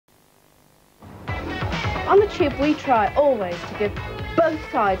On the Tube, we try always to give both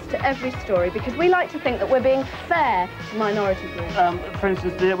sides to every story because we like to think that we're being fair to minority groups. For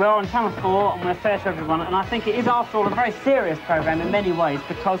instance, we're on Channel 4 and we're fair to everyone, and I think it is, after all, a very serious programme in many ways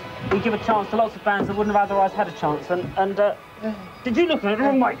because we give a chance to lots of bands that wouldn't have otherwise had a chance. And did you look at it the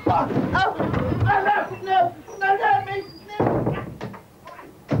wrong way? Oh, no,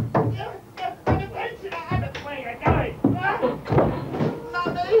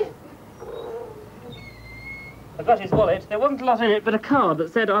 me. I got his wallet. There wasn't a lot in it, but a card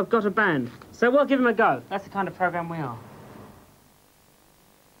that said, I've got a band. So we'll give him a go. That's the kind of programme we are.